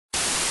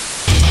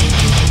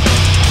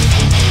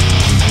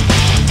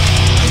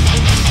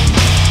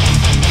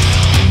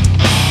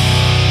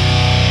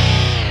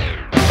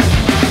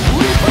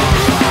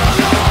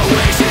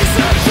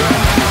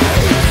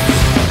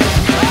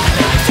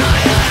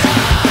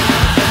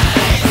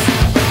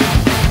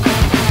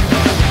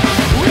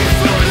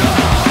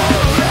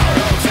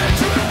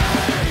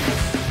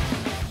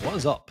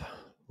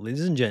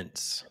Ladies and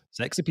gents,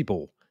 sexy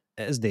people,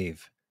 it is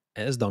Dave,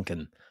 it is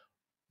Duncan,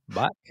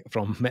 back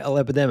from Metal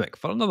Epidemic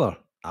for another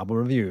album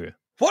review.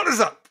 What is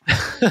up?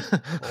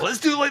 Let's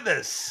do it like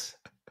this.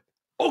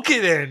 Okay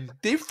then,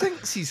 Dave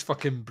thinks he's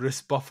fucking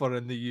Bruce Buffer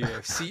in the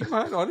UFC,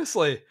 man,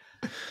 honestly.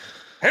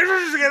 Here's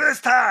what you get this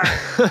time.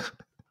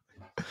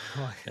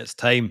 It's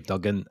time,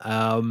 Duggan.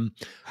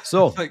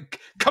 So,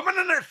 like, coming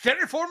in at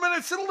 34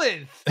 minutes in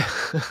length.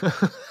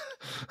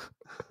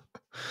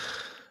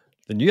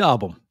 The new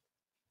album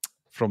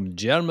from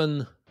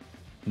German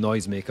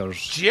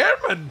noisemakers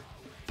German?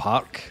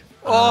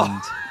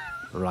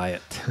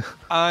 Park+Riot.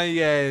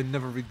 I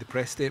never read the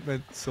press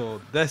statement,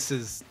 so this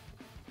is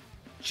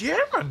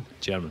German.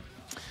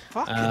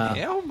 Fucking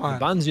hell, man. The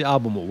band's new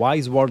album,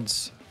 Wise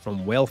Words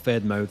from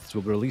Well-Fed Mouths,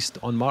 will be released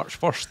on March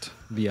 1st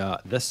via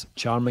This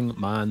Charming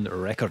Man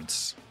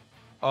Records.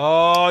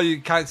 Oh, you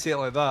can't say it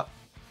like that.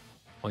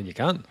 Oh, you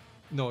can't?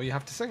 No, you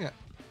have to sing it.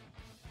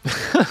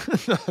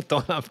 No, I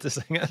don't have to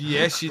sing it.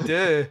 Yes, you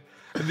do.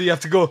 And then you have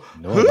to go,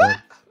 No, I don't.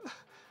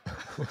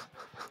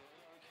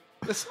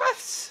 The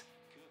Smiths.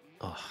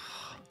 Oh,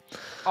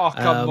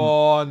 come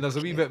on. There's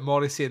a wee bit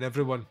Morrissey in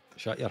everyone.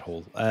 Shut your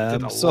hole. He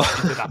did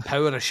a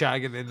power of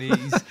shagging in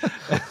these.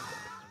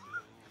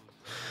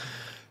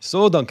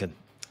 So, Duncan.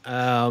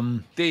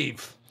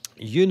 Dave.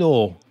 You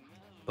know,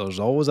 there's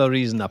always a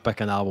reason I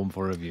pick an album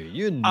for review.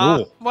 You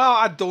know. Well,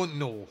 I don't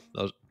know.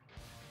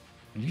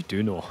 You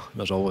do know.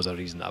 There's always a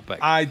reason I pick.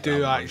 I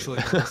do,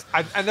 actually.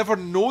 I never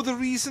know the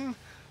reason,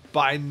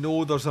 but I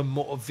know there's a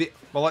motivate.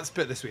 Well, let's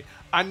put it this way.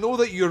 I know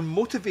that you're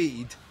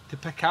motivated to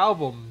pick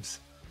albums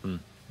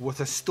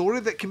with a story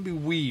that can be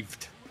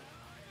weaved.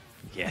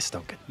 Yes,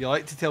 Duncan. You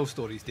like to tell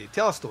stories, Dave.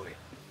 Tell a story.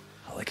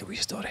 I like a wee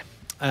story.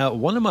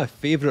 One of my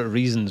favourite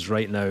reasons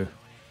right now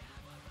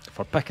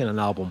for picking an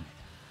album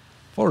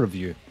for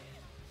review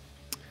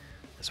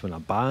is when a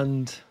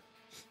band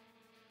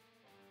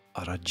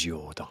are a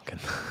duo, Duncan.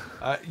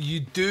 You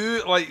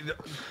do, like...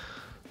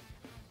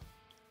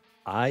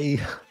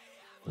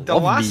 The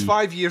last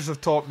 5 years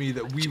have taught me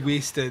that we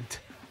wasted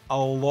a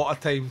lot of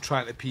time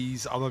trying to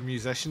appease other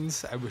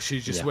musicians, and we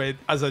should just went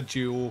as a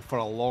duo for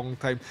a long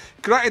time.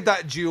 Granted,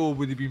 that duo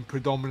would have been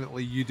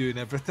predominantly you doing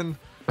everything,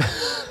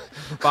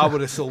 but I would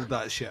have sold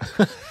that shit.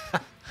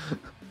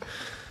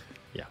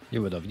 Yeah,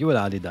 you would have. You would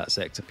have added that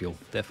sex appeal,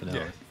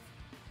 definitely.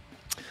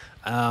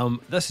 Yeah.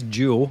 This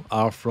duo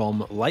are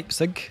from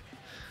Leipzig.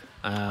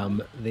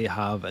 They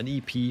have an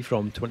EP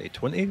from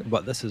 2020,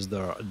 but this is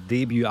their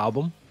debut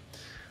album.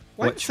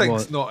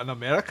 Leipzig's not in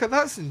America,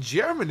 that's in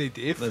Germany,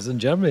 Dave. It's in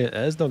Germany, it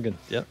is, Duncan.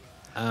 Yep.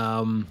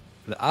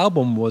 The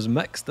album was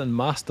mixed and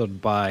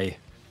mastered by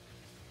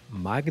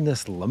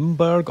Magnus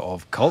Limberg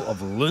of Cult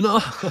of Luna.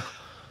 How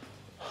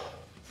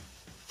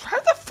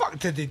the fuck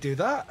did they do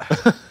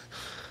that?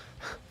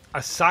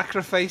 A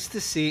sacrifice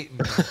to Satan,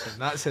 and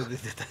that's how they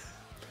did it.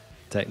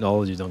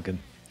 Technology, Duncan.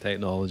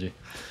 Technology.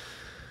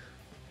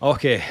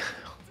 Okay,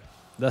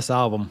 this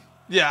album.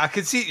 Yeah, I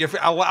can see it.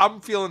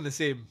 I'm feeling the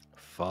same.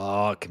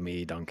 Fuck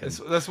me, Duncan.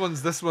 This one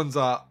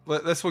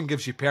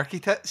gives you perky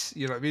tits.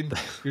 You know what I mean?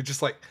 You're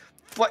just like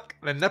flick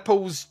the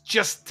nipples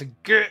just to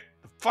get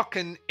the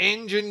fucking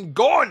engine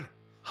going.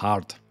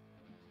 Hard.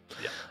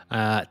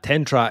 Yeah.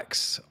 10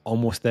 tracks,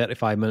 almost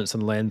 35 minutes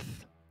in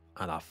length,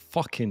 and a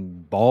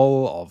fucking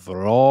ball of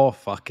raw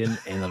fucking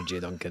energy,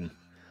 Duncan.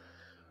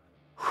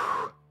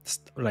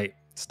 Right,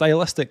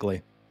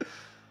 stylistically.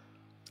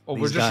 Oh,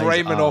 we're just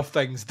rhyming off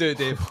things. Do it,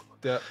 Dave.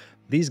 Do it.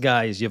 These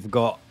guys, you've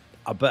got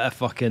a bit of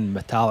fucking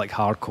metallic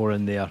hardcore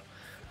in there,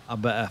 a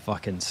bit of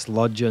fucking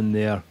sludge in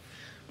there, a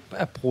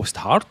bit of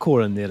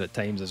post-hardcore in there at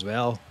times as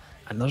well.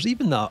 And there's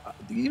even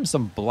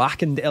some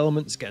blackened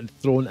elements getting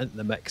thrown into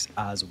the mix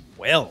as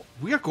well.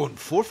 We are going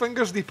 4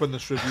 fingers deep on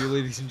this review,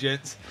 ladies and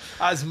gents.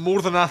 That is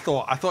more than I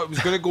thought. I thought it was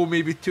going to go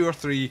maybe 2 or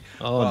 3.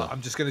 Oh, no.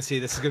 I'm just going to say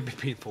this is going to be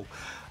painful.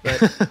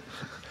 Right.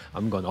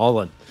 I'm going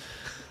all in.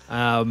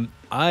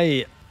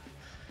 I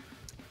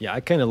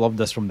kind of loved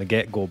this from the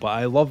get-go, but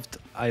I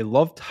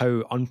loved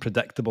how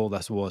unpredictable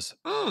this was.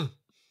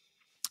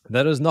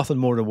 There is nothing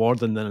more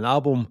rewarding than an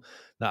album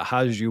that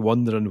has you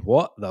wondering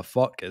what the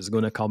fuck is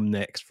going to come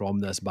next from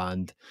this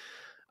band.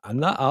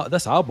 And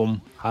this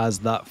album has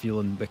that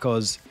feeling,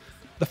 because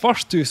the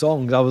first 2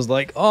 songs I was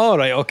like, all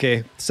right,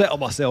 okay, settle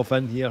myself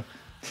in here.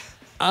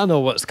 I know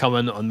what's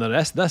coming on the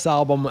rest of this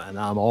album, and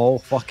I'm all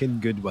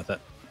fucking good with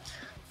it.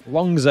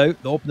 Lungs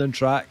Out, the opening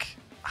track,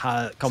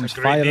 comes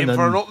firing in. Name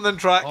for an opening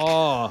track.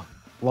 Oh,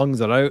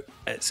 Lungs Are Out.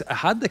 It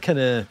had the kind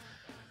of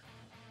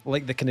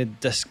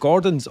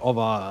discordance of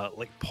a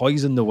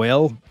Poison the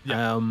Well,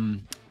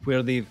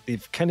 where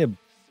they've kind of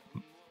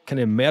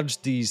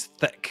merged these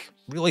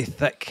really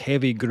thick,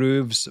 heavy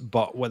grooves,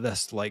 but with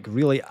this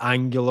really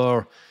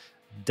angular,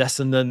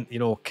 dissonant,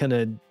 kind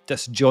of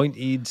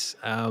disjointed.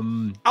 I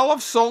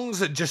love songs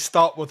that just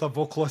start with a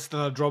vocalist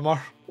and a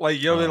drummer.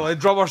 The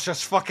drummer's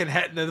just fucking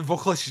hitting and the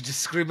vocalist is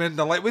just screaming.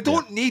 They're like, we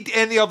don't need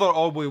any other.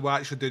 Oh, we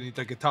actually do need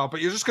a guitar,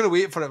 but you're just going to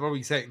wait for it for a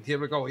wee second. Here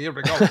we go.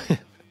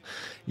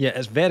 Yeah,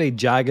 it's very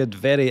jagged,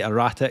 very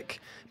erratic,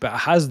 but it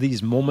has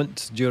these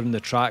moments during the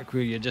track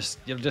where you're just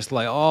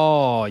like,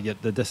 oh,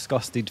 the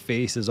disgusted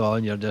face is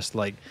on. You're just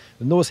like,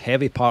 when those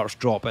heavy parts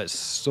drop, it's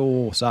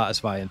so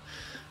satisfying.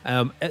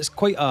 It's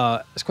quite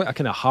a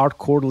kind of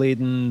hardcore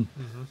laden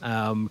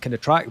kind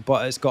of track,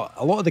 but it's got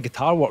a lot of the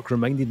guitar work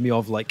reminded me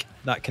of like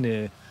that kind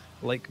of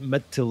like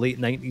mid to late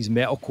 90s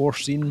metalcore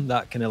scene,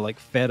 that kind of like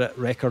Ferret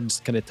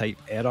Records kind of type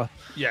era.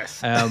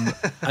 Yes.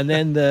 And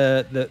then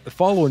the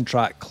following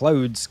track,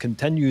 Clouds,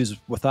 continues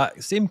with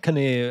that same kind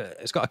of,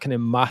 it's got a kind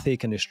of mathy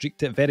kind of streak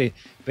to it, very,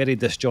 very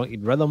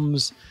disjointed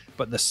rhythms,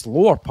 but the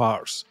slower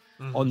parts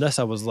on this,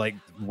 I was like,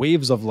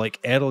 waves of like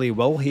early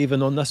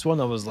Willhaven on this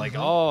one. I was like,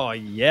 oh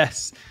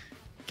yes,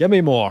 give me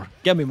more.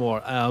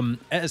 It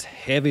is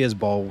heavy as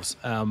balls,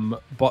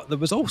 but there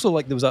was also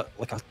like, there was a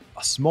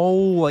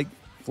small like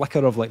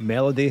flicker of like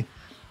melody,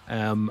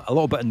 a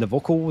little bit in the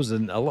vocals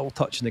and a little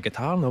touch in the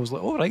guitar, and I was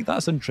like, all right,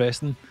 that's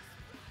interesting.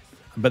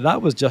 But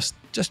that was just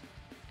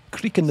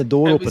creaking the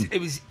door open. It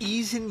was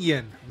easing you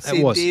in.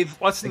 It was. Dave,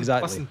 listen,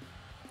 Exactly. listen.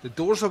 The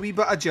door's a wee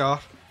bit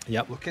ajar.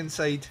 Yep. Look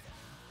inside.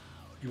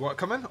 You want to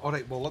come in? All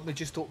right, well, let me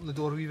just open the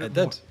door a wee bit It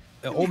more. did.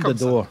 It opened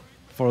the door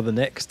for the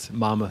next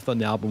mammoth on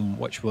the album,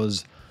 which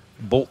was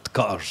Bolt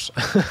Cutters.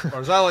 Or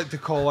as I like to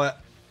call it,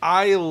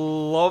 I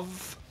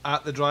love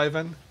At the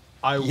Drive-In.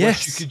 I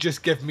wish you could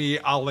just give me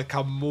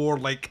a more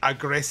like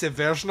aggressive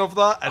version of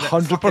that, and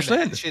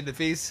 100% hits you in the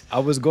face. I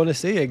was going to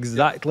say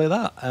exactly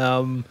that.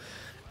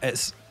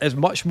 It's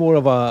much more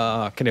of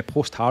a kind of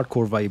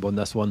post-hardcore vibe on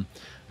this one,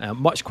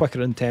 much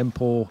quicker in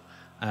tempo,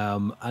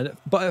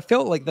 but it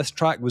felt like this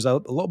track was a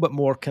little bit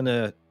more kind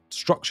of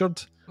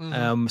structured,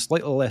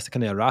 slightly less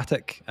kind of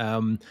erratic.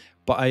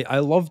 But I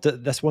loved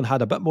that this one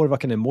had a bit more of a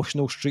kind of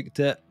emotional streak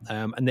to it,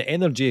 and the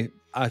energy,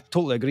 I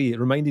totally agree, it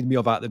reminded me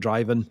of At the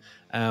Drive-In.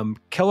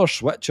 Killer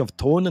switch of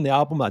tone in the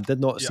album I did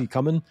not see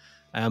coming,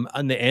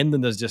 and the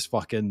ending is just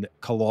fucking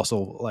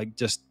colossal, like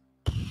just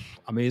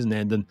amazing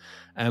ending.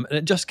 And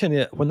it just kind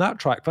of, when that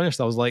track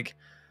finished, I was like,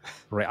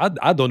 right,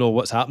 I don't know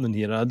what's happening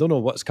here, I don't know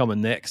what's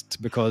coming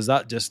next, because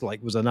that just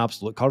like was an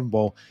absolute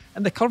curveball,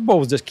 and the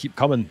curveballs just keep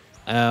coming,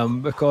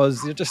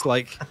 because you're just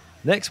like,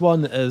 next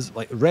one is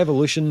like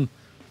Revolution,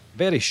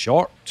 very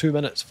short, 2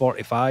 minutes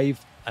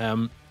 45,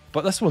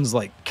 but this one's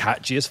like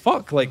catchy as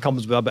fuck, like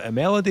comes with a bit of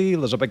melody,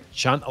 there's a big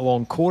chant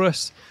along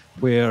chorus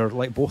where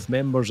like both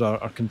members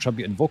are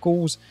contributing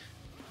vocals,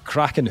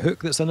 cracking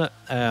hook that's in it,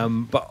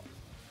 but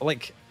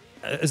like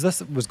as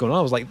this was going on,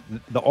 I was like,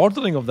 the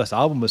ordering of this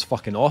album was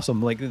fucking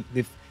awesome. Like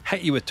they've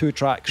hit you with 2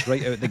 tracks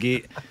right out the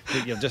gate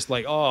that you're just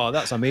like, oh,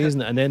 that's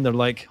amazing, and then they're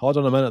like, hold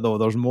on a minute though,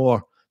 there's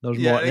more. And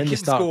then they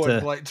start going.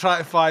 to Like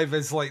track 5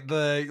 is like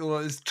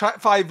track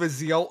 5 is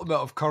the ultimate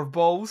of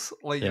curveballs.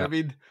 Like I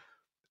mean,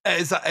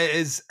 it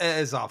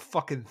is a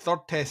fucking third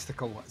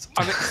testicle. It's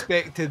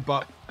unexpected,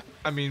 but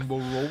I mean, we'll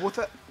roll with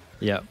it.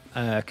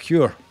 Yeah,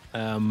 Cure,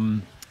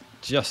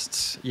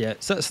 just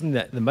sits in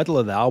the middle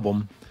of the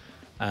album,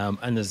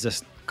 and is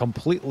just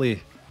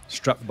completely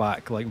stripped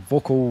back, like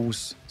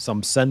vocals,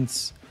 some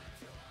synths.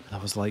 And I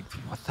was like,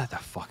 what the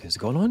fuck is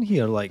going on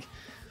here? Like,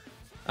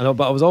 I know,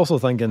 but I was also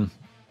thinking,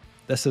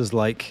 this is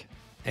like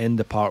end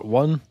of part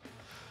 1,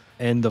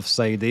 end of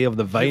side A of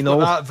the vinyl.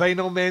 That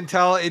vinyl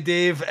mentality,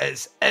 Dave.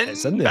 It's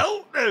in there.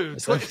 Now.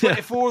 It's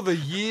 2024, the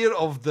year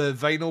of the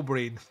vinyl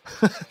brain.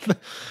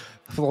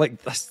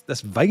 Like this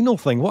vinyl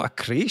thing, what a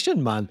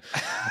creation, man.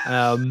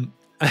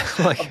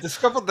 Like, I've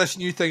discovered this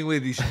new thing,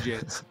 ladies and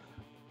gents.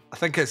 I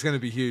think it's going to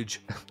be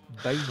huge.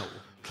 Vinyl.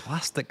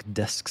 Plastic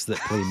discs that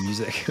play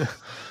music.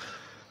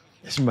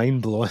 It's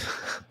mind blowing.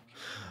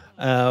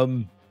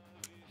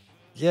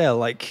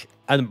 Like,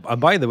 and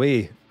by the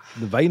way,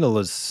 the vinyl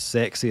is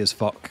sexy as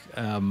fuck.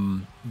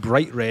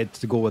 Bright red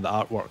to go with the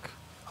artwork.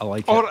 I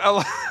like it.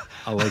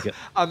 I like it.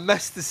 I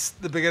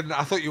missed the beginning.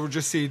 I thought you were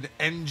just saying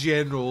in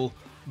general,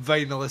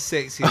 vinyl is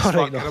sexy as fuck.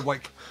 Right, no. And I'm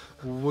like,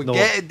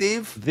 get it,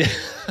 Dave.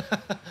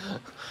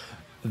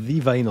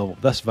 The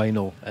vinyl, this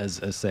vinyl is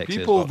sexy.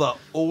 People that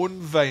own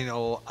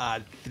vinyl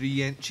add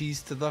 3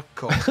 inches to their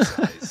cock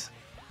size.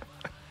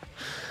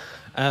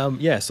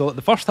 So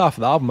the first half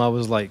of the album, I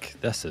was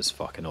like, this is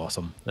fucking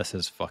awesome. This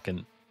is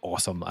fucking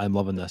awesome. I'm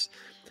loving this.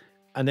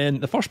 And then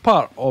the first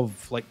part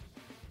of like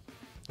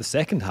the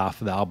second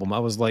half of the album, I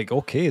was like,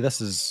 okay,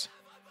 this is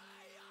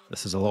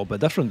a little bit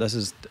different.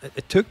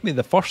 It took me,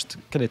 the first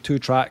kind of 2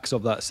 tracks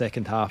of that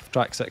second half,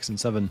 track 6 and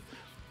 7,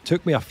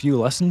 took me a few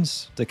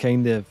listens to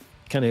kind of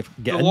get into.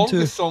 The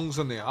longest songs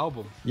on the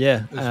album.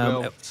 Yeah.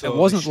 So it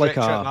wasn't like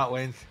that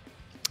length.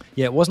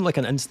 Yeah, it wasn't like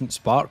an instant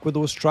spark with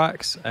those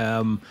tracks. They're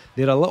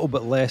a little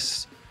bit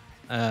less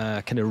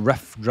kind of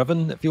riff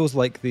driven. It feels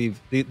like they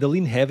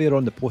lean heavier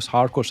on the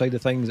post-hardcore side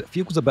of things. It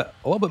feels a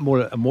little bit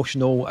more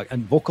emotional,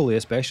 and vocally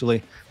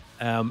especially.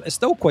 It's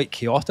still quite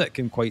chaotic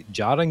and quite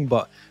jarring,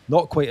 but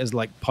not quite as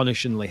like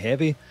punishingly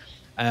heavy.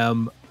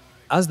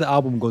 As the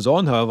album goes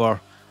on,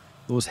 however,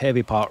 those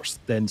heavy parts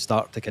then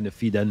start to kind of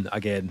feed in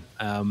again.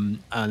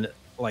 And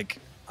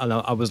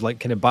I was like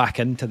kind of back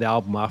into the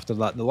album after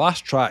that. The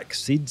last track,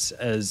 Seeds,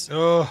 is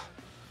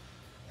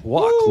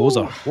what a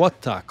closer.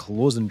 What a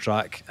closing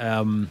track.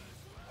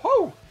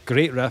 Because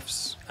great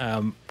riffs,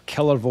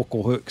 killer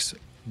vocal hooks.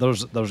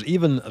 There's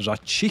a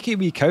cheeky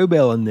wee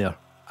cowbell in there,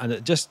 and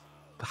it just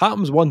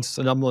happens once,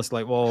 and I'm just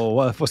like,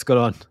 whoa, what's going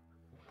on?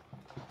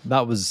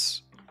 That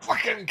was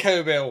fucking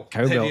cowbell.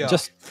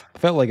 Just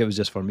felt like it was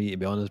just for me, to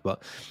be honest.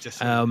 But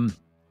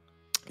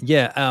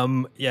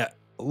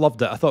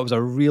loved it. I thought it was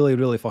a really,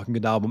 really fucking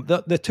good album.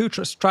 The two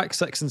tracks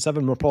 6 and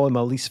 7 were probably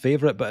my least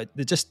favorite, but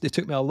they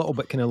took me a little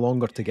bit kind of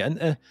longer to get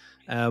into.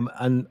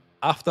 And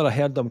after I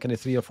heard them kind of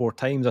 3 or 4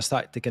 times, I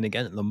started to kind of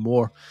get into them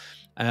more.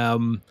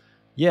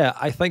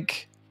 I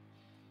think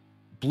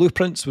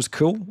Blueprints was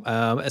cool.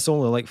 It's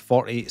only like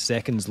 48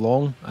 seconds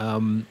long.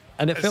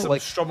 And it felt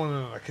like strumming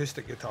an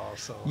acoustic guitar.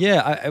 So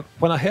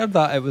when I heard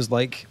that,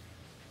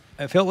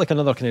 it felt like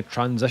another kind of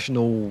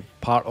transitional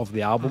part of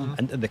the album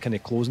into the kind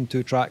of closing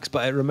 2 tracks.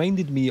 But it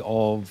reminded me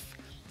of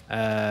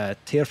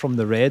Tear from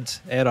the Red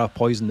era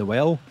Poison the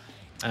Well.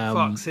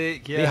 Fuck's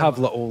sake, yeah. They have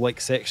little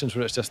like sections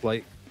where it's just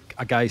like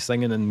a guy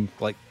singing and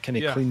like kind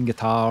of clean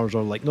guitars,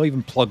 or like not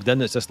even plugged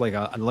in. It's just like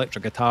an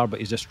electric guitar, but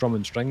he's just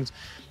strumming strings.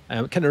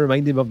 It kind of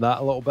reminded me of that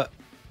a little bit.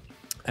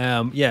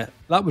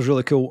 That was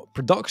really cool.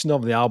 Production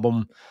of the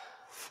album.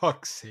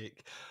 Fuck's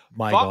sake.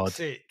 Fuck's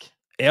sake.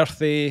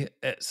 Earthy.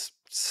 It's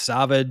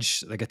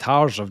savage. The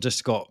guitars have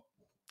just got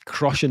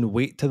crushing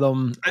weight to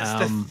them. It's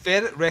the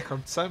Ferret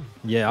Records sound.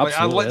 Yeah,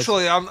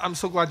 absolutely. I'm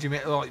so glad you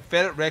met. Like,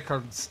 Ferret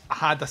Records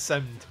had a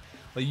sound.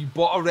 Like, you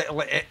bought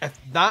a if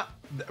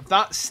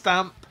that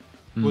stamp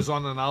was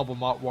on an album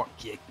artwork,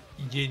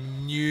 you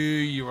knew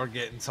you were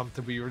getting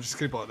something, but you were just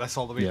going to be like this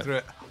all the way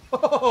through it.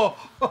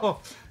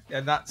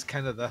 And that's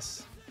kind of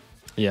this.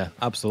 Yeah,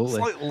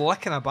 absolutely. It's like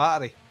licking a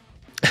battery.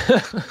 You know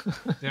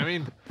what I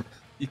mean?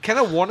 You kind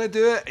of want to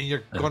do it, and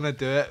you're going to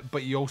do it,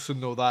 but you also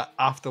know that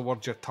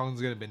afterwards your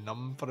tongue's going to be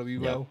numb for a wee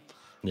while.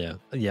 Yeah,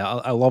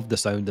 I love the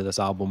sound of this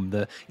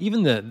album.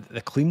 Even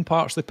the clean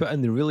parts they put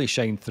in, they really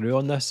shine through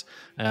on this.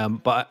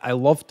 But I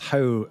loved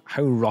how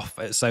rough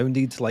it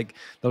sounded. Like,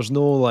 there's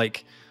no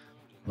like,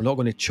 we're not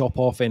going to chop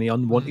off any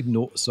unwanted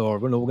notes, or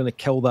we're going to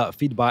kill that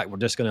feedback. We're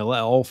just going to let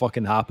it all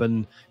fucking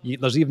happen.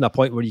 There's even a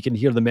point where you can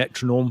hear the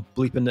metronome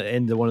bleeping at the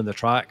end of one of the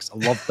tracks.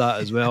 I love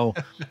that as well.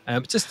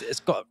 It's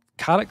got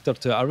character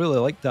to it. I really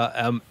like that.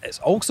 It's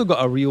also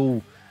got a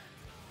real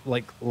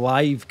like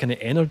live kind of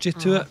energy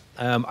to it.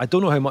 I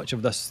don't know how much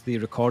of this they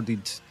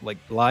recorded like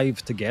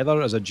live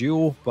together as a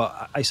duo,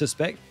 but I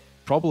suspect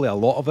probably a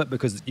lot of it,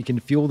 because you can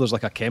feel there's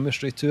like a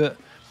chemistry to it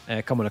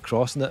coming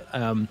across in it.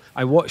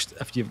 I watched,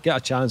 if you get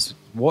a chance,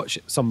 watch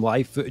some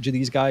live footage of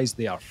these guys.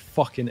 They are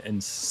fucking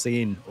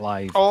insane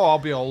live. Oh, I'll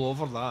be all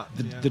over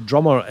that. The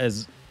drummer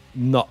is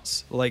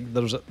nuts. Like,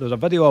 there's a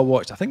video I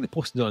watched, I think they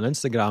posted it on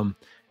Instagram,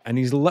 and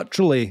he's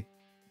literally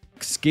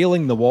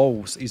scaling the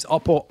walls. He's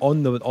up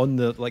on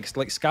the like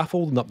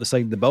scaffolding up the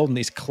side of the building.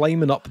 He's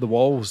climbing up the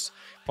walls,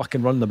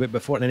 fucking running a bit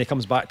before, and then he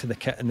comes back to the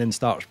kit and then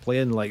starts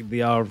playing. Like,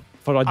 they are,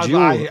 for a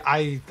duo.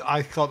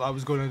 I thought I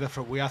was going a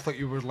different way. I thought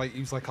you were like,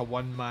 he was like a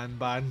one-man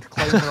band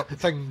climbing up the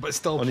thing, but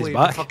still on playing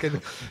fucking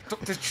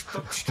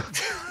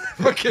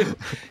fucking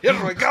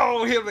here we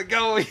go.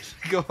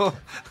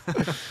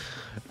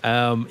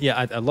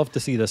 I'd love to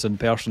see this in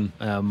person,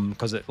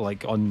 because it,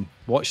 like, on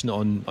watching it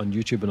on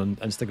YouTube and on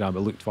Instagram,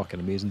 it looked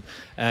fucking amazing.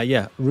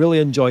 Really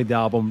enjoyed the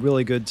album,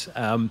 really good.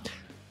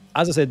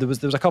 As I said, there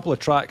was a couple of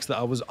tracks that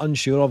I was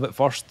unsure of at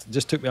first. It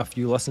just took me a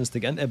few listens to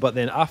get into, but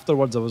then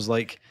afterwards I was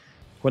like,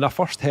 when I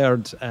first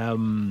heard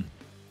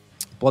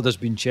Blood Has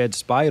Been Shed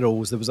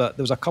Spirals, there was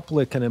a couple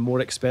of kind of more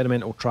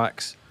experimental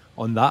tracks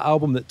on that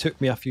album that took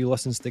me a few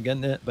listens to get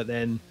into it, but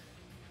then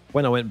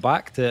when I went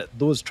back to it,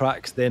 those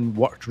tracks then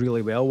worked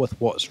really well with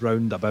what's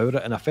round about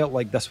it, and I felt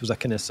like this was a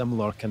kind of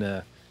similar kind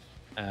of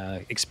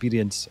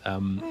experience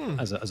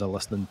as a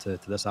listening to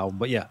this album.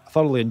 But yeah, I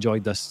thoroughly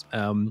enjoyed this.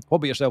 What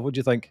about yourself? What do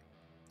you think?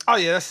 Oh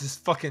yeah, this is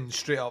fucking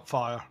straight up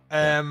fire.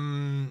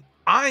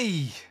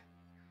 I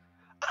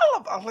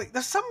like,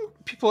 there's some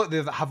people out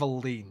there that have a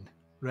lane,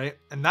 right?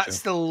 And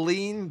that's the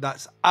lane,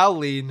 that's a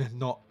lane,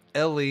 not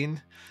a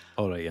lane.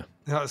 All right, yeah.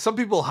 Now, some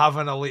people have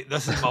a lane.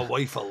 This is my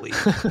wife a lane.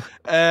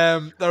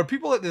 There are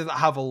people out there that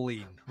have a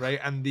lane, right?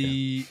 And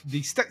they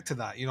stick to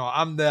that. You know,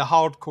 I'm the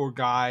hardcore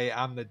guy,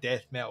 I'm the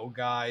death metal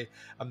guy,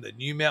 I'm the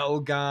new metal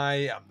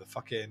guy, I'm the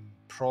fucking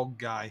prog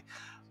guy.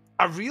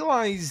 I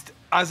realised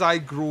as I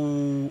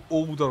grow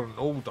older and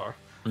older,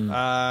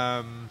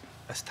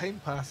 as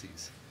time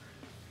passes,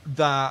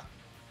 that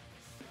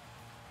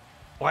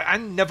like, I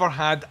never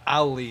had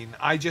a lane.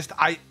 I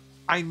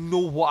know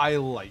what I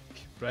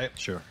like, right?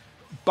 Sure.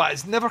 But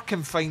it's never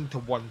confined to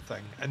one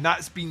thing, and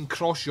that's been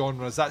cross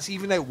genres. That's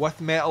even out with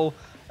metal,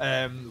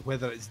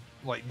 whether it's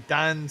like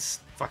dance,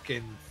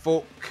 fucking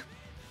folk,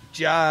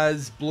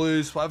 jazz,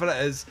 blues, whatever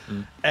it is.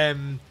 I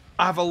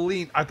have a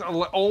lane. I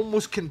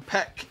almost can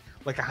pick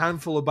like a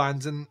handful of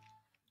bands in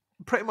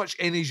pretty much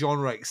any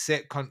genre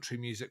except country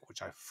music,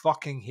 which I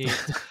fucking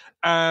hate.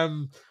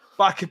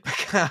 But I could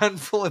pick a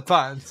handful of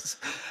bands.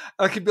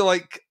 I could be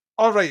like,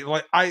 all right,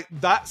 like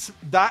that's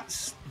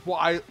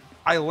what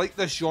I like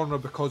this genre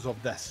because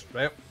of this,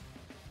 right?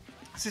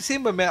 It's the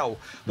same with metal.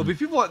 There'll be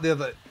people out there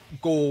that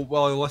go,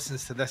 well, he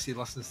listens to this, he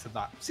listens to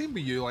that. Same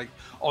with you, like,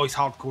 oh, he's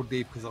hardcore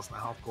Dave because he listens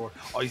to hardcore.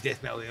 Oh, he's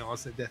death metal, he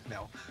listens to death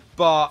metal.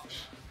 But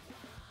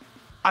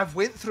I've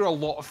went through a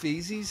lot of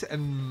phases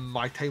in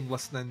my time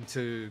listening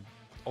to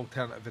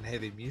alternative and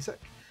heavy music.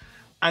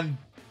 And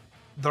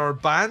there are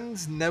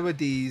bands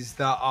nowadays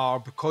that are,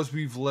 because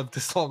we've lived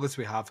as long as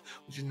we have,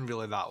 which isn't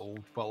really that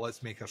old, but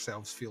let's make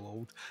ourselves feel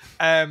old,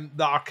 that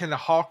are kind of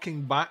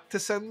harking back to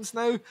sounds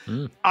now.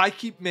 I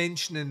keep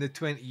mentioning the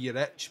 20-year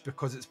itch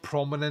because it's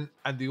prominent,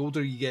 and the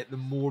older you get, the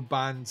more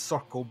bands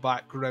circle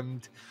back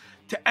around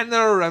to in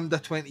or around a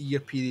 20-year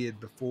period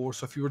before.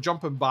 So if you were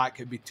jumping back,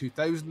 it'd be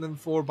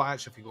 2004, but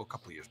actually if you go a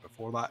couple of years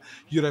before that,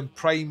 you're in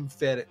prime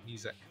Ferret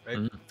music,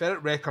 right?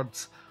 Ferret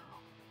Records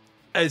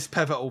is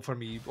pivotal for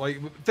me. Like,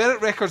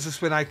 Ferret Records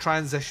is when I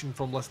transitioned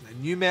from listening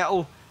to new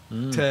metal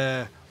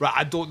to, right,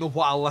 I don't know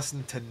what I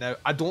listen to now.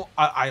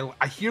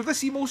 I hear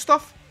this emo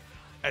stuff.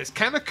 It's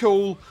kind of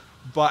cool,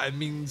 but it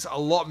means a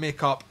lot of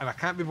makeup and I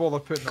can't be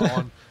bothered putting it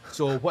on.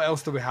 So what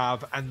else do we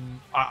have? And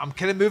I'm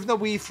kind of moving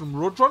away from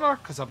Roadrunner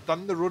because I've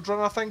done the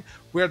Roadrunner thing.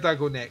 Where do I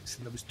go next?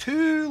 And there was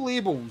two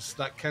labels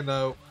that kind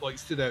of like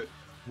stood out.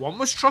 One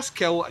was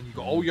Trustkill, and you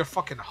got all your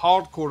fucking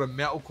hardcore and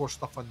metalcore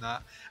stuff on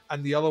that.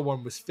 And the other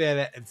one was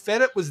Ferret. And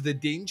Ferret was the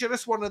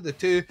dangerous one of the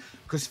two,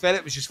 because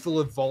Ferret was just full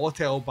of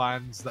volatile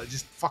bands that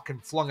just fucking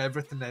flung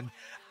everything in.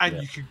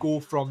 And you could go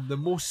from the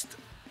most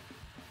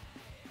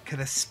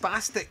kind of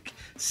spastic,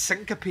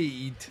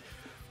 syncopated,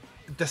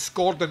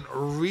 discordant,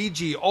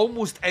 ragey,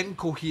 almost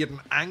incoherent,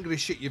 angry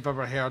shit you've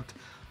ever heard,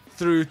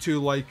 through to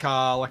like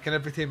an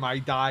Every Time I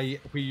Die,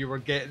 where you were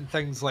getting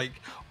things like,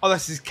 oh,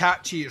 this is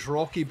catchy, it's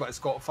rocky, but it's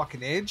got a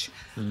fucking edge.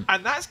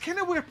 And that's kind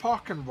of where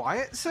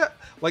Park+Riot sit.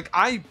 Like,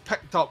 I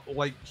picked up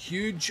like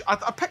huge,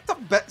 I picked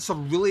up bits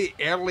of really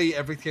early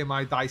Every Time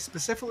I Die,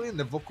 specifically in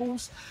the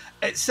vocals.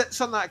 It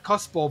sits on that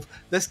cusp of,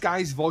 this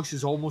guy's voice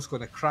is almost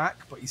going to crack,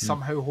 but he's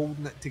somehow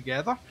holding it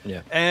together.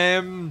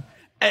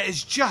 It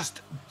is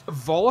just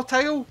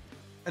volatile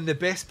in the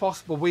best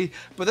possible way.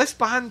 But this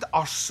band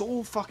are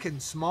so fucking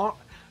smart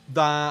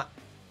that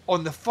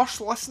on the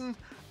first listen,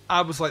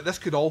 I was like, this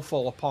could all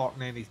fall apart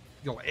in any,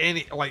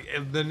 like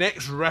the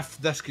next riff,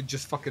 this could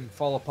just fucking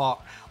fall apart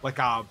like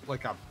a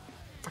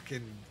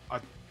fucking a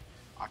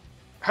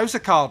house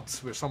of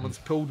cards where someone's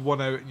pulled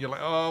one out and you're like,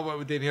 oh, what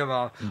would they in here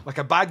are like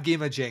a bad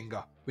game of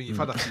Jenga when you've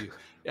had a few.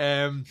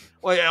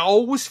 Like, it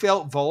always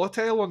felt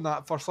volatile on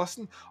that first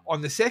listen.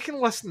 On the second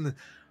listen,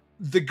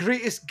 the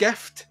greatest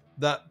gift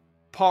that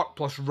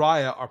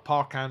Park+Riot or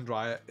Park and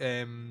Riot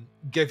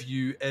give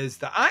you is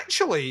that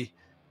actually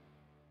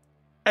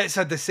it's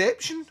a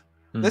deception.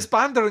 This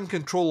band are in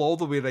control all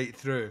the way right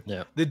through.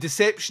 The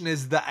deception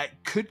is that it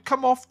could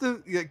come off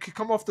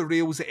the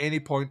rails at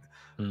any point,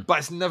 but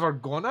it's never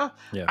gonna.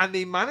 And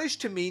they managed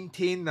to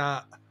maintain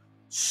that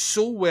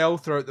so well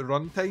throughout the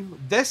runtime.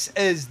 This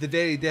is the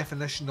very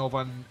definition of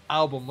an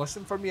album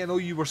listen for me. I know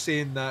you were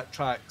saying that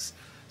tracks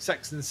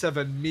 6 and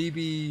 7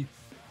 maybe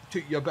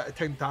took you a bit of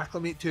time to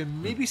acclimate to,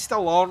 and maybe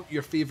still aren't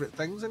your favourite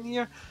things in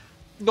here.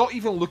 Not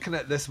even looking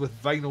at this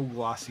with vinyl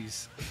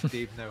glasses,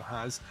 Dave now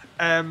has.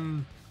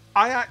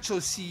 I actually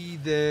see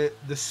the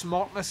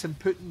smartness in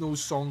putting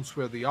those songs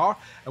where they are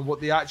and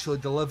what they actually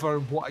deliver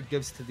and what it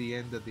gives to the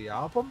end of the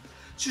album.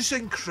 It's just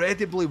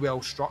incredibly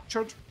well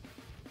structured.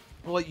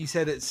 Like you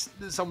said, it's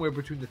somewhere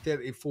between the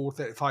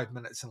 34-35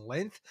 minutes in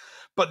length,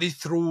 but they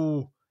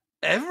throw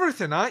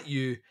everything at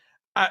you.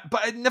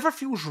 But it never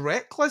feels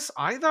reckless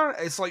either.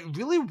 It's like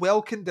really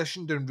well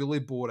conditioned and really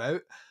bore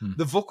out.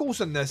 The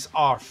vocals in this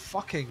are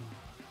fucking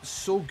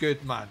so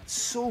good, man.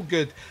 So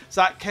good. It's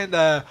that kind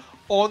of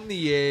on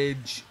the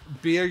edge,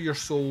 bare your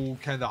soul,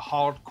 kind of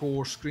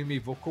hardcore,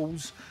 screamy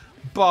vocals.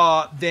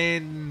 But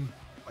then,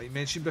 like you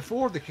mentioned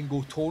before, they can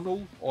go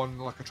tonal on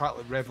like a track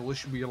like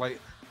Revolution, where you're like,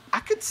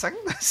 I could sing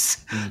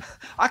this.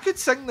 I could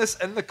sing this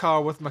in the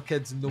car with my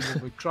kids and no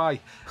one would cry.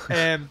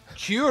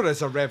 Cure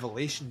is a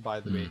revelation, by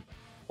the way.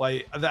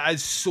 Like, that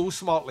is so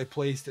smartly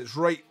placed. It's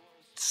right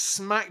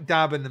smack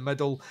dab in the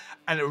middle,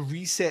 and it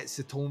resets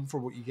the tone for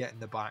what you get in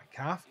the back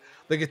half.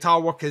 The guitar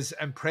work is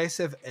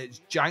impressive.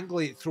 It's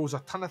jangly. It throws a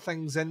ton of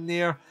things in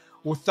there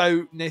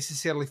without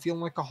necessarily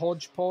feeling like a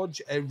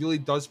hodgepodge. It really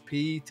does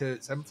pay to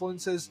its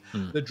influences.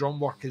 The drum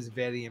work is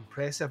very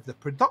impressive. The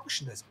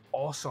production is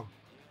awesome.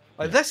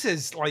 Like, this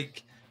is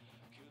like,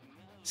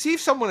 see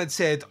if someone had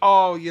said,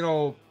 oh, you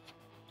know,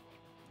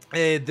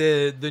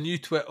 the new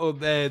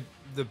the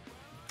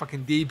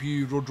fucking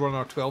debut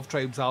Roadrunner 12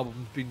 Tribes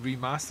album's been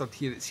remastered,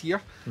 here it's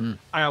here, and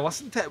I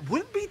listened to it,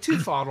 wouldn't be too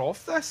far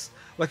off this.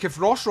 Like,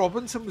 if Ross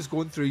Robinson was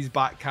going through his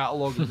back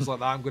catalogue and was like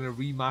that, I'm going to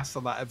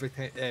remaster that every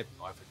time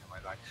I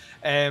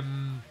die.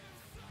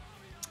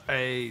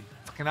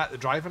 Fucking At the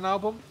Driving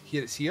album,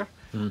 here it's here.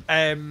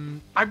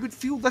 I would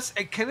feel this,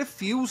 it kind of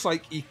feels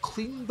like a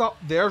cleaned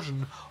up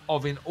version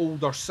of an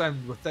older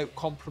sound without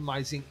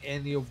compromising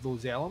any of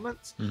those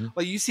elements.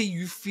 Like you say,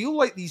 you feel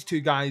like these two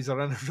guys are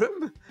in a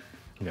room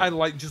and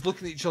like just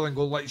looking at each other and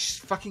going, like,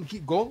 fucking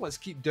keep going, let's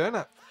keep doing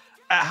it.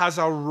 It has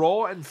a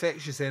raw,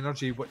 infectious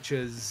energy, which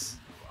is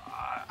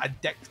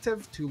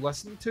addictive to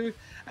listen to,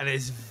 and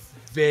it's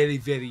very,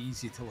 very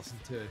easy to listen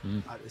to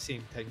at the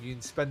same time. You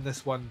can spin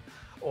this one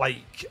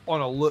like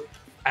on a loop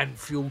and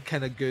feel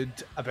kind of good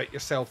about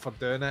yourself for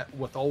doing it,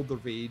 with all the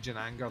rage and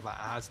anger that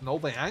it has and all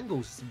the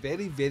angles. It's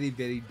very, very,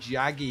 very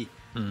jaggy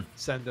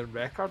sounding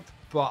record,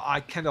 but I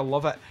kind of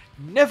love it.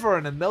 Never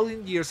in a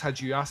million years had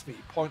you asked me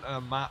to point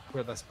on a map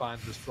where this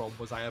band was from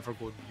was I ever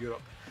going to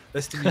Europe.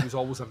 This to me was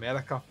always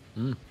America.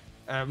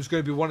 It was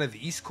going to be one of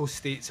the East Coast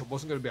states. It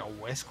wasn't going to be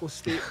a West Coast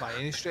state by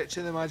any stretch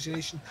of the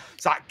imagination.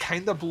 So that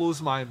kind of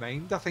blows my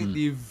mind. I think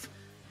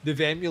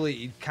they've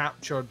emulated,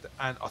 captured,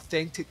 and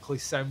authentically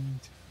sound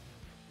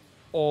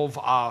of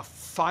a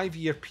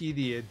 5-year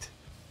period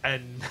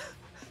in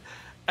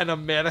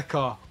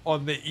America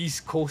on the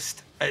East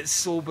Coast. It's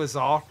so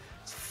bizarre.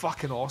 It's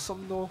fucking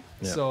awesome though.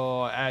 Yeah.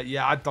 So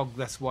yeah, I dug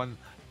this one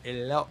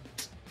a lot.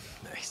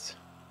 Nice.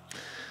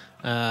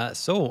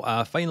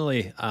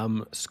 Finally,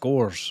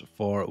 scores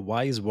for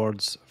Wise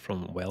Words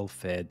from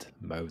Well-Fed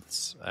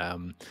Mouths.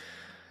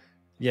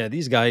 Yeah,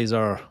 these guys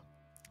are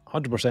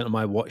 100% on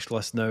my watch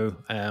list now.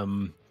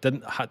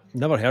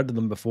 Never heard of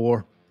them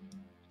before,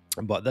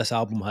 but this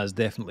album has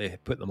definitely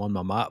put them on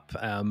my map.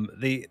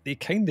 They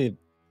kind of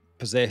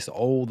possess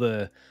all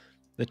the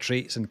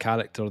traits and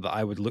character that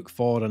I would look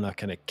for in a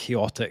kind of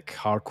chaotic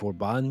hardcore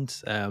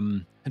band.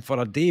 And for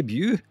a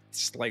debut,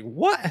 it's like,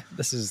 what?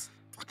 This is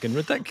fucking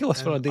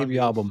ridiculous for a debut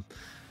album.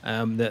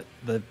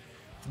 The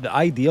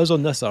ideas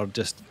on this are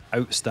just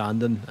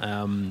outstanding.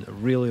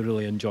 Really,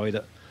 really enjoyed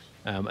it.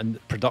 And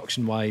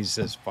production wise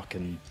is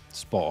fucking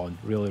spot on.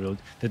 Really.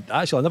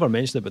 Actually, I never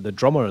mentioned it, but the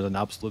drummer is an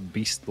absolute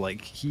beast.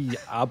 Like, he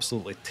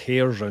absolutely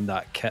tears around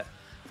that kit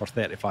for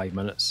 35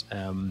 minutes.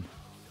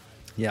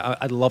 Yeah,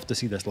 I'd love to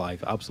see this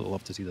live. Absolutely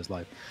love to see this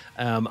live.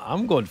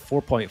 I'm going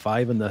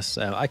 4.5 in this.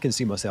 I can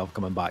see myself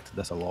coming back to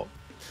this a lot.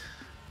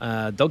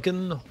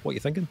 Duncan, what are you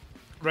thinking?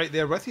 Right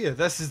there with you.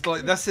 This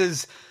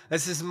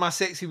is my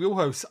sexy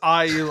wheelhouse.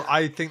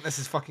 I think this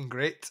is fucking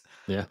great.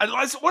 Yeah. And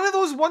it's one of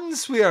those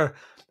ones where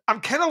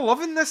I'm kind of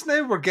loving this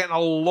now. We're getting a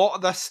lot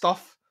of this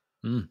stuff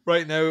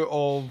right now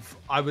of,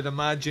 I would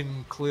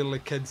imagine, clearly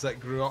kids that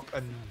grew up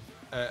in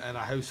a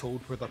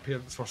household where their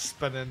parents were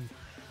spinning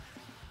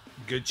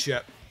good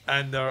shit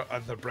and they're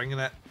bringing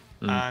it.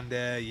 And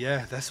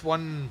yeah, this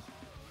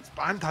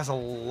band has a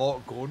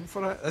lot going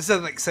for it. This is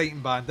an exciting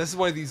band. This is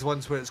one of these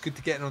ones where it's good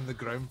to get in on the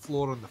ground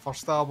floor on the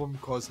first album,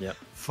 because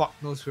fuck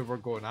knows where we're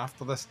going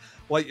after this.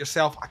 Like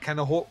yourself, I kind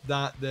of hope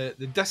that the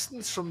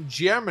distance from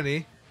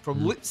Germany,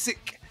 from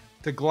Leipzig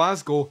to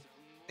Glasgow,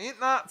 ain't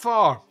that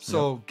far.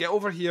 So get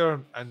over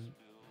here and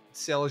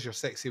sell us your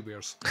sexy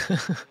wares.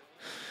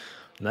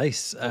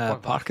 Nice.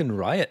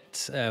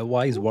 Park+Riot,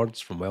 Wise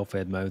Words from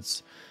Well-Fed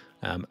Mouths,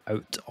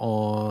 out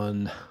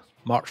on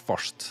March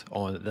 1st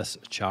on This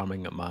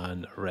Charming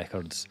Man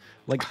Records.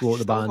 Links below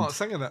the band. Not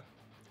singing it.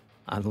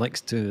 And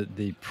links to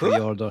the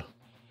pre-order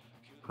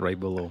right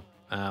below.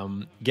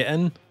 Get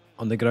in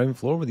on the ground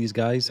floor with these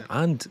guys,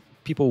 and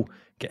people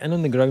get in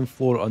on the ground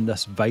floor on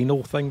this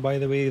vinyl thing, by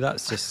the way. That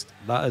is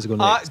going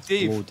to explode.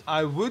 Dave,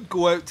 I would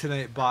go out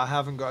tonight, but I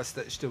haven't got a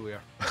stitch to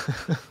wear.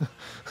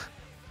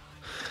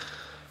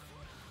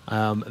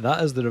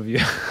 That is the review.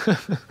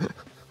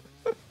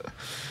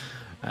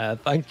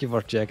 Thank you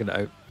for checking it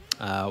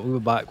out. We'll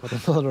be back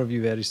with another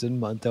review very soon,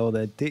 but until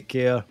then, take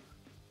care.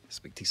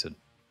 Speak to you soon.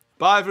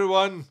 Bye,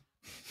 everyone.